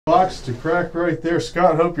Box to crack right there.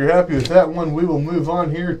 Scott, hope you're happy with that one. We will move on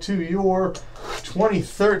here to your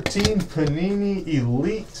 2013 Panini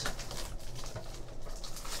Elite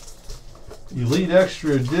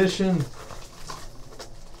Extra Edition.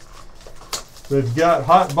 They've got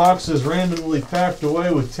hot boxes randomly packed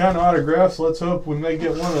away with 10 autographs. Let's hope we may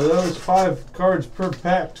get one of those. 5 cards per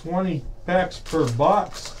pack, 20 packs per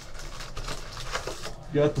box.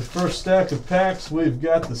 Got the first stack of packs. We've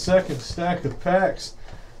got the second stack of packs.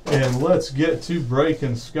 And let's get to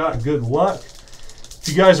breaking. Scott, good luck. If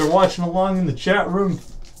you guys are watching along in the chat room,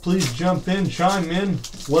 please jump in, chime in.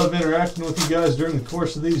 Love interacting with you guys during the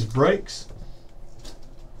course of these breaks.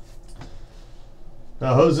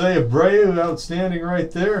 Jose Abreu, outstanding right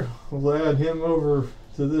there. We'll add him over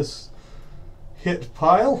to this hit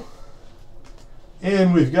pile.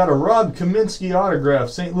 And we've got a Rob Kaminsky autograph,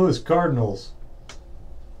 St. Louis Cardinals.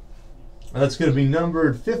 That's going to be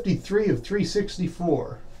numbered 53 of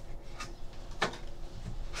 364.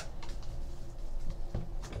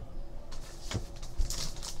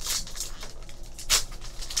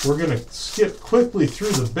 We're going to skip quickly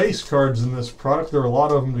through the base cards in this product. There are a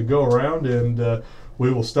lot of them to go around, and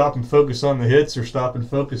we will stop and focus on the hits or stop and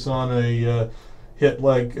focus on a hit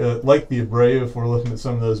like the Abreu if we're looking at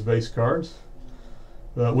some of those base cards.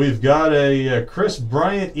 We've got a Chris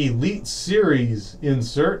Bryant Elite Series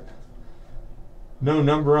insert. No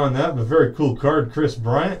number on that, but very cool card, Chris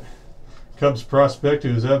Bryant. Cubs prospect who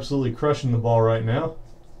is absolutely crushing the ball right now.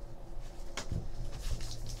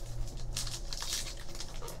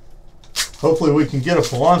 Hopefully we can get a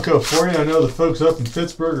Polanco for you. I know the folks up in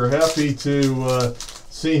Pittsburgh are happy to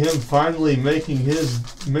see him finally making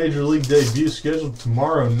his Major League debut scheduled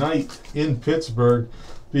tomorrow night in Pittsburgh.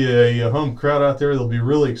 Be a home crowd out there. They'll be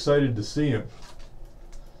really excited to see him.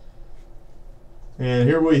 And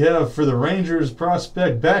here we have for the Rangers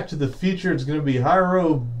prospect Back to the Future. It's going to be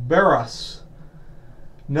Jairo Barras,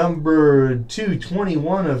 number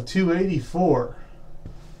 221 of 284.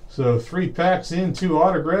 So 3 packs in, 2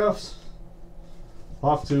 autographs.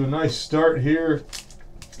 Off to a nice start here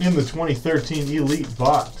in the 2013 Elite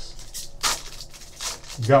box.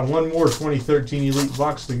 We've got one more 2013 Elite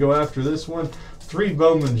box to go after this one. 3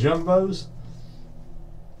 Bowman Jumbos.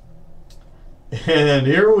 And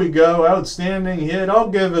here we go, outstanding hit. I'll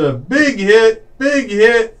give it a big hit, big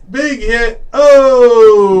hit, big hit.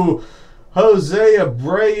 Oh! Jose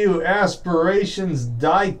Abreu Aspirations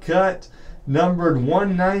die cut, numbered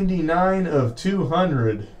 199 of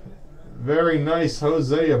 200. Very nice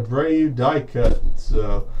Jose Abreu die cut.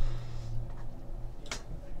 So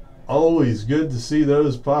always good to see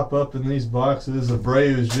those pop up in these boxes.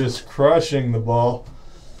 Abreu is just crushing the ball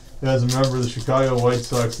as a member of the Chicago White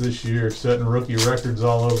Sox this year, setting rookie records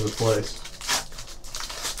all over the place.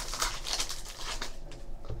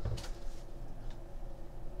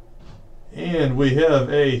 And we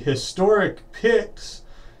have a historic picks,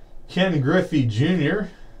 Ken Griffey Jr.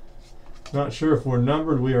 Not sure if we're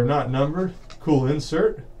numbered. We are not numbered. Cool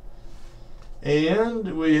insert.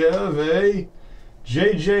 And we have a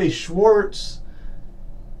J.J. Schwartz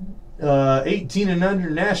 18 and under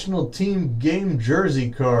national team game jersey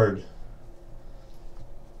card.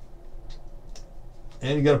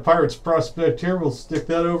 And you got a Pirates prospect here. We'll stick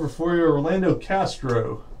that over for you. Orlando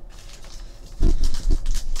Castro.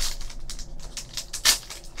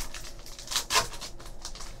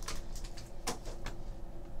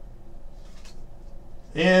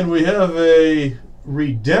 And we have a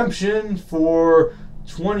redemption for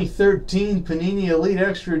 2013 Panini Elite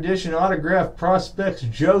Extra Edition autograph prospects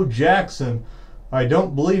Joe Jackson. I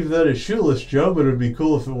don't believe that is shoeless Joe, but it would be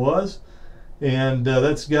cool if it was. And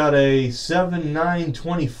that's got a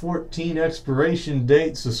 7/9/2014 expiration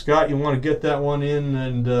date. So Scott, you want to get that one in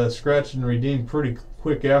and scratch and redeem pretty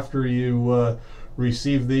quick after you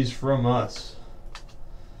receive these from us.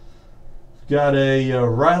 Got a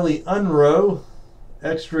Riley Unroe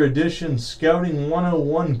Extra Edition Scouting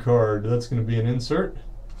 101 card. That's going to be an insert.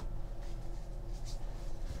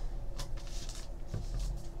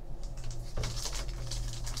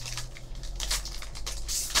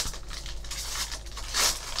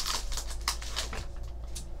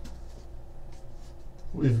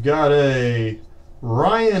 We've got a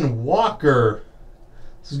Ryan Walker.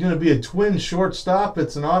 This is going to be a twin shortstop.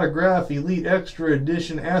 It's an autograph Elite Extra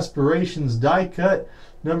Edition Aspirations die cut,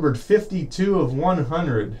 numbered 52 of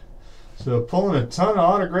 100. So pulling a ton of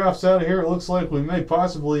autographs out of here. It looks like we may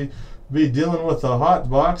possibly be dealing with a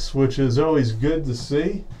hot box, which is always good to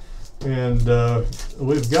see. And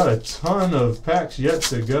we've got a ton of packs yet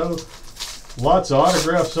to go. Lots of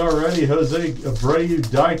autographs already. Jose Abreu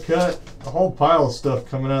die cut. A whole pile of stuff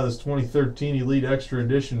coming out of this 2013 Elite Extra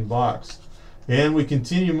Edition box. And we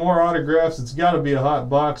continue more autographs. It's got to be a hot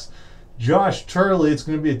box. Josh Turley, it's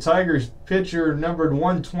going to be a Tigers pitcher, numbered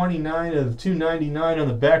 129 of 299 on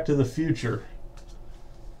the Back to the Future.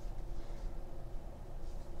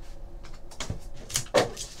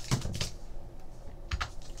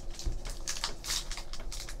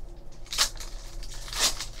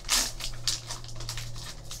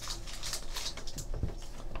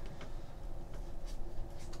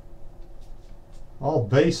 All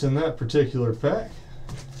base in that particular pack.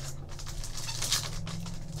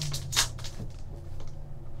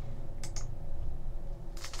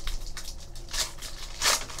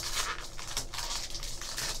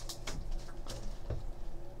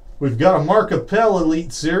 We've got a Mark Appel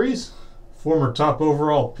Elite Series, former top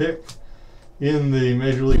overall pick in the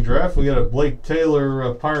Major League Draft. We got a Blake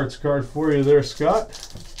Taylor Pirates card for you there, Scott.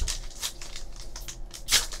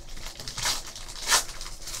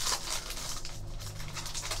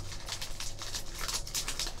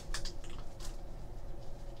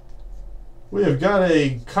 We have got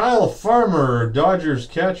a Kyle Farmer Dodgers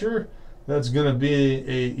catcher. That's going to be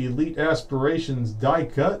a Elite Aspirations die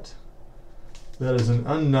cut. That is an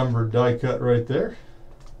unnumbered die cut right there.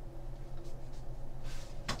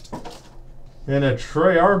 And a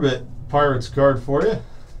Trey Arbit Pirates card for you.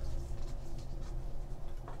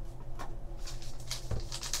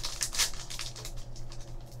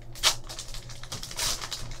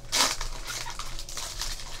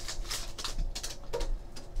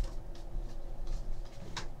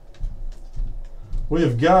 We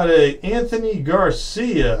have got a Anthony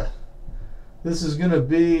Garcia. This is going to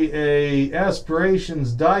be a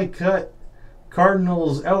Aspirations die cut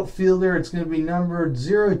Cardinals outfielder. It's going to be numbered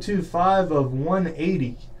 025 of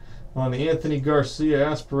 180 on the Anthony Garcia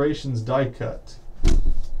Aspirations die cut.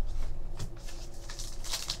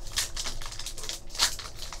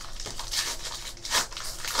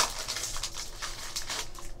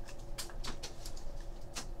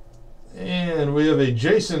 And we have a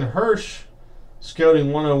Jason Hirsch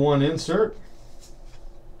Scouting 101 insert.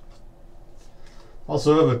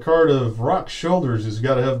 Also have a card of Rock Shoulders, who's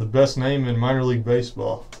got to have the best name in minor league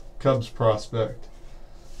baseball. Cubs prospect.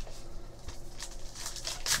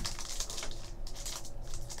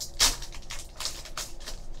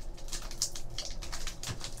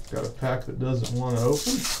 Got a pack that doesn't want to open.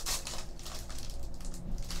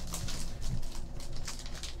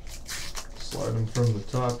 Slide them from the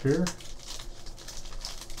top here.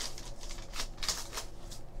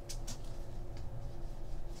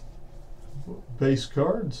 Base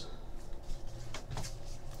cards.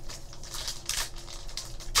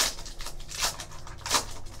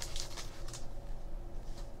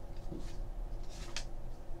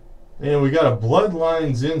 And we got a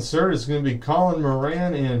Bloodlines insert. It's going to be Colin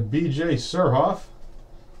Moran and BJ Surhoff.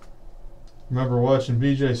 Remember watching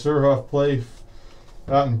BJ Surhoff play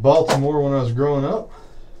out in Baltimore when I was growing up.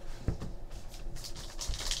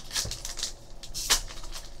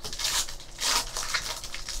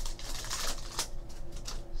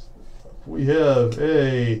 We have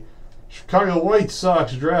a Chicago White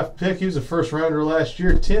Sox draft pick. He was a first rounder last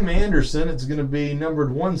year. Tim Anderson. It's going to be numbered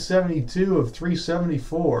 172 of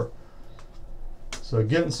 374. So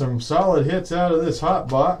getting some solid hits out of this hot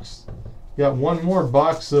box. Got one more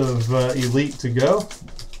box of Elite to go.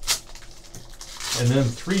 And then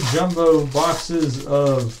 3 jumbo boxes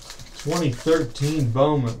of 2013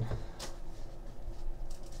 Bowman.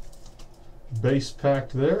 Base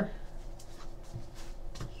packed there.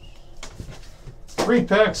 3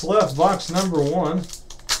 packs left, box number 1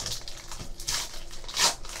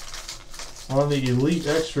 on the Elite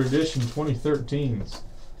Extra Edition 2013s.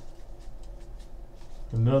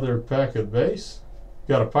 Another pack of base.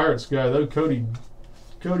 Got a Pirates guy though, Cody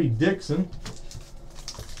Dixon,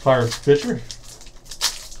 Pirates pitcher.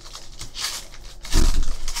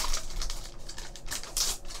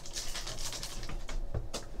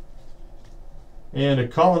 And a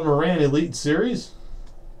Colin Moran Elite Series.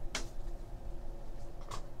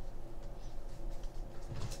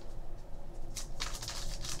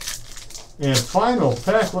 And final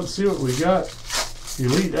pack, let's see what we got.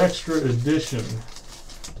 Elite Extra Edition.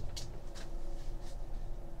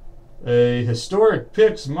 A Historic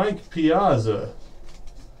Picks Mike Piazza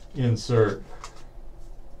insert.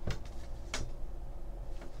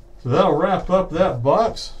 So that'll wrap up that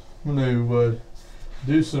box. I'm going to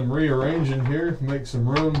do some rearranging here, make some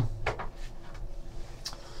room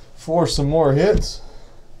for some more hits.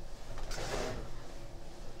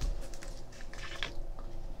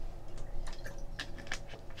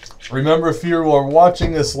 Remember, if you are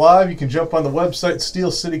watching this live, you can jump on the website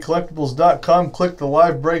steelcitycollectibles.com, click the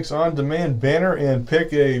Live Breaks on Demand banner, and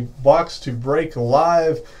pick a box to break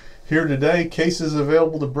live. here today. Cases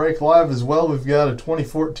available to break live as well. We've got a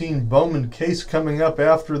 2014 Bowman case coming up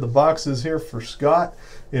after the boxes here for Scott,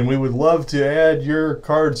 and we would love to add your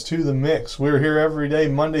cards to the mix. We're here every day,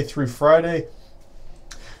 Monday through Friday.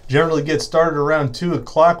 Generally get started around 2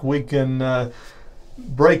 o'clock. We can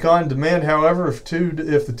break on demand. However, if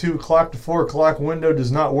the 2 o'clock to 4 o'clock window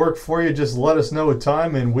does not work for you, just let us know a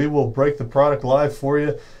time and we will break the product live for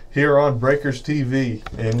you here on Breakers TV.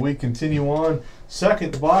 And we continue on.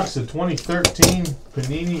 Second box of 2013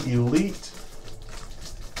 Panini Elite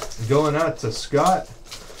going out to Scott.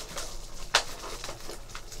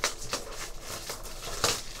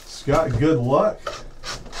 Scott, good luck.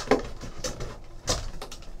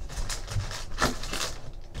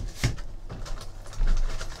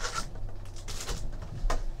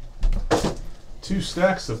 Two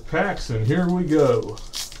stacks of packs, and here we go.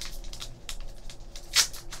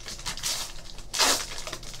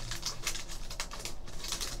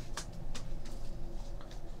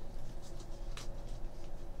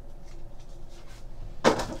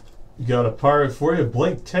 Got a pirate for you,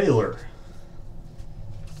 Blake Taylor.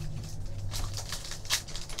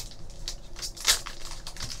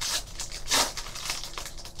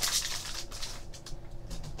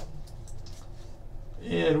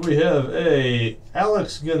 And we have a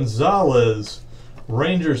Alex Gonzalez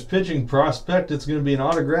Rangers pitching prospect. It's going to be an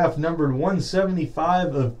autograph numbered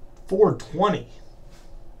 175 of 420.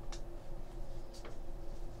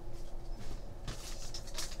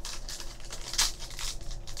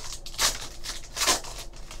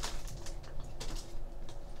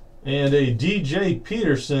 And a DJ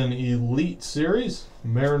Peterson Elite Series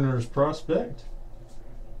Mariners prospect.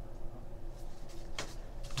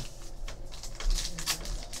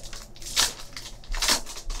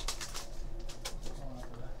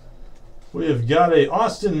 We have got a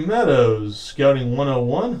Austin Meadows Scouting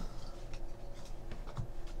 101.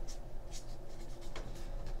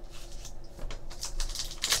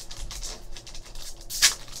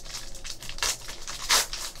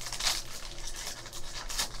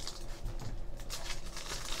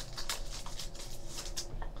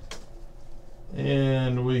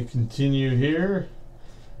 And we continue here.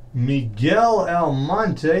 Miguel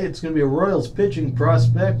Almonte, it's going to be a Royals pitching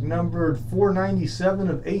prospect, numbered 497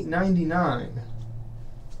 of 899.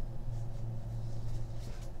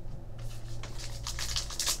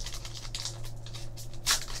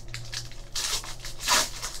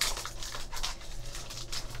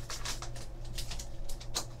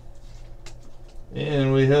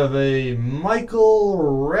 And we have a Michael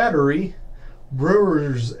Rattery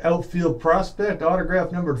Brewers outfield prospect,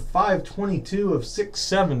 autograph numbered 522 of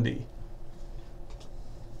 670.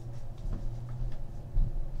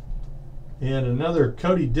 And another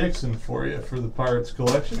Cody Dixon for you for the Pirates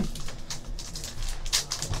collection.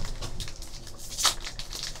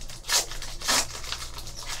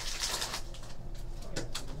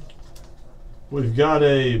 We've got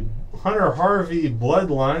a Hunter Harvey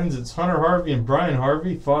Bloodlines. It's Hunter Harvey and Brian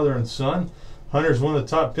Harvey, father and son. Hunter's one of the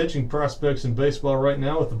top pitching prospects in baseball right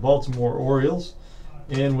now with the Baltimore Orioles.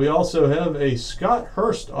 And we also have a Scott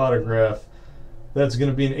Hurst autograph. That's going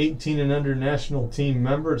to be an 18 and under national team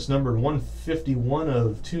member. It's numbered 151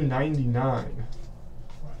 of 299.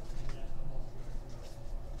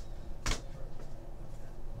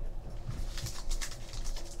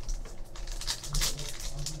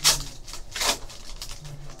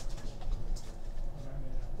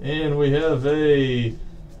 And we have a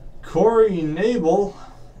Corey Knebel.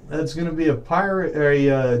 That's going to be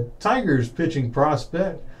a Tigers pitching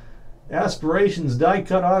prospect. Aspirations die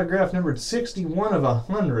cut autograph numbered 61 of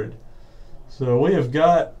 100. So we have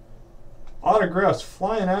got autographs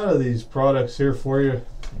flying out of these products here for you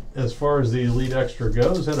as far as the Elite Extra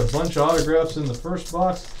goes. Had a bunch of autographs in the first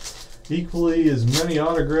box. Equally as many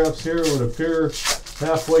autographs here would appear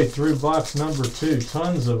halfway through box number 2.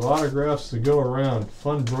 Tons of autographs to go around.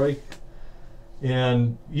 Fun break.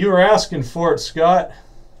 And you were asking for it, Scott.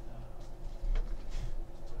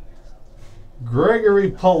 Gregory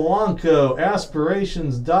Polanco,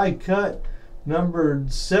 Aspirations die cut,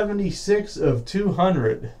 numbered 76 of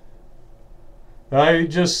 200. I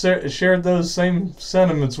just shared those same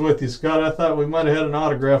sentiments with you, Scott. I thought we might have had an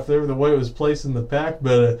autograph there the way it was placed in the pack,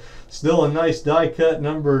 but still a nice die cut,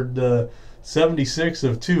 numbered 76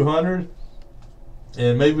 of 200.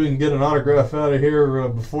 And maybe we can get an autograph out of here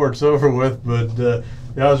before it's over with. But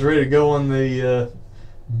I was ready to go on the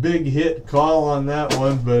big hit call on that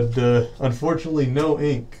one, but unfortunately no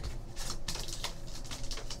ink.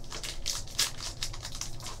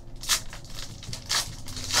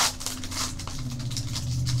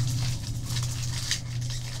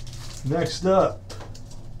 Next up,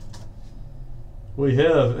 We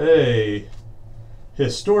have a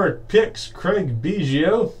Historic Picks Craig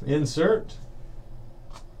Biggio insert.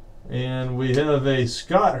 And we have a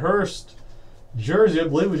Scott Hurst jersey. I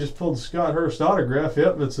believe we just pulled the Scott Hurst autograph.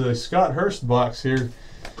 Yep, it's a Scott Hurst box here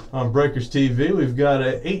on Breakers TV. We've got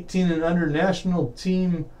a 18 and under national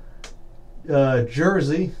team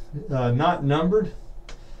jersey, not numbered.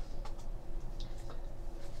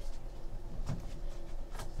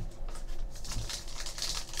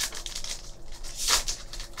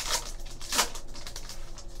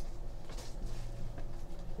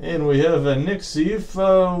 And we have a Nick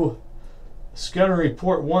Ciuffo Scouting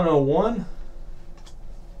Report 101.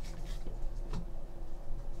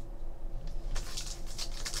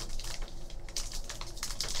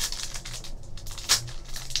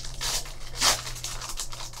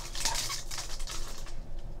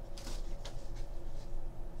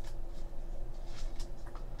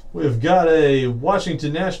 We've got a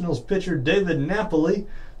Washington Nationals pitcher, David Napoli.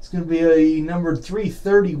 It's going to be a number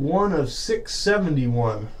 331 of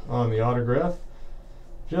 671 on the autograph.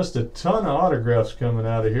 Just a ton of autographs coming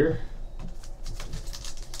out of here.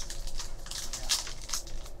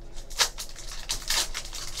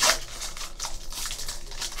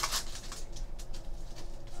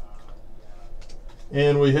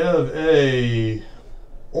 And we have a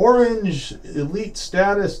orange elite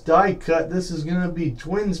status die cut. This is going to be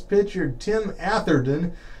Twins pitcher Tim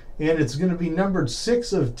Atherton, and it's going to be numbered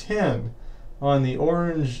 6 of 10 on the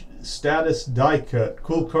orange status die cut.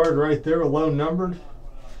 Cool card right there, low numbered.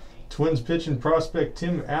 Twins pitching prospect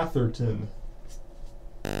Tim Atherton.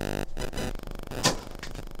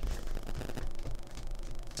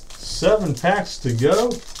 Seven packs to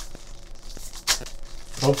go.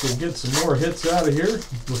 Hope we'll get some more hits out of here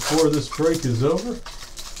before this break is over.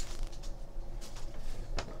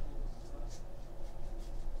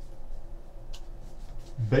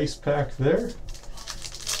 Base pack there.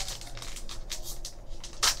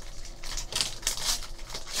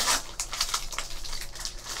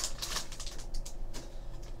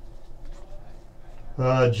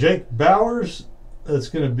 Jake Bowers, that's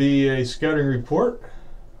going to be a scouting report.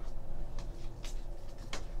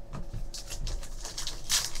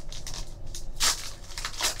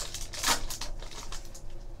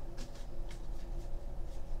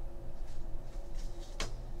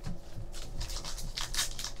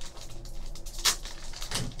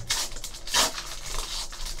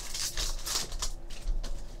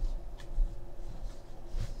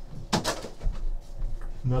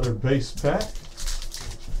 Another base pack.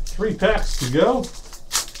 3 packs to go.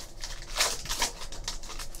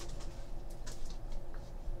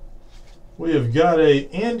 We have got a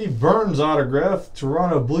Andy Burns autograph,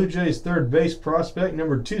 Toronto Blue Jays third base prospect,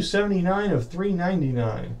 number 279 of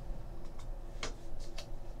 399.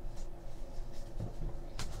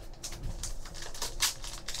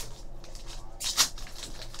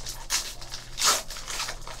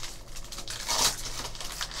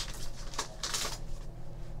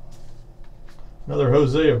 Another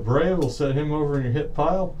Jose Abreu, we'll set him over in your hit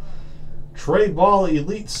pile. Trey Ball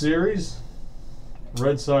Elite Series,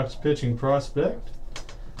 Red Sox pitching prospect.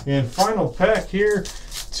 And final pack here,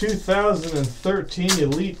 2013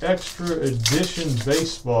 Elite Extra Edition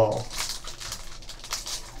Baseball.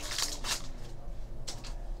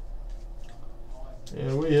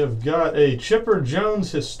 And we have got a Chipper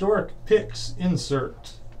Jones Historic Picks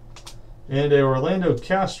insert. And a Orlando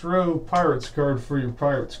Castro Pirates card for your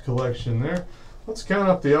Pirates collection there. Let's count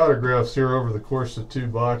up the autographs here over the course of 2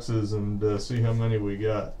 boxes and see how many we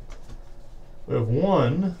got. We have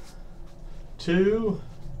 1, 2,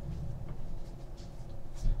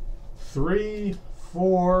 3,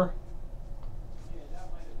 4,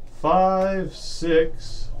 5,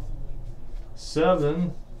 6,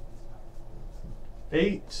 7,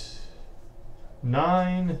 8,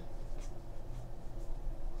 9,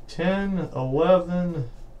 10, 11,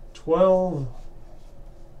 12,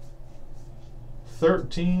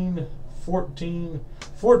 13,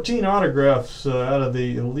 14 autographs out of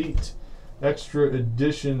the Elite Extra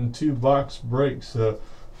Edition 2-box breaks. A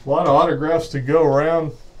lot of autographs to go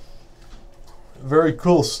around. Very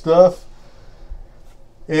cool stuff.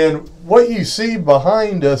 And what you see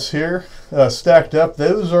behind us here stacked up,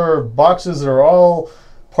 those are boxes that are all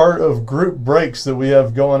part of group breaks that we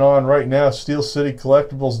have going on right now.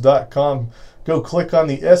 SteelCityCollectibles.com. Go click on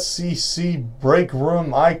the SCC break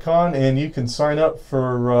room icon and you can sign up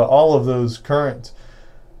for all of those current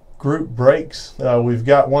group breaks. We've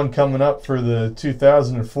got one coming up for the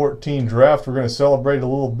 2014 draft. We're going to celebrate a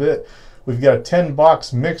little bit. We've got a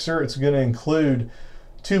 10-box mixer. It's going to include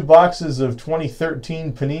 2 boxes of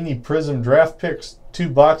 2013 Panini Prism draft picks, 2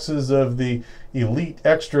 boxes of the Elite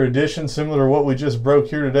Extra Edition, similar to what we just broke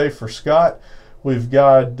here today for Scott. We've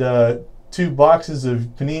got 2 boxes of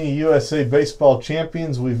Panini USA Baseball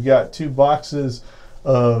Champions. We've got 2 boxes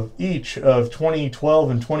of each of 2012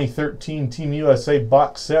 and 2013 Team USA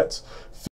box sets.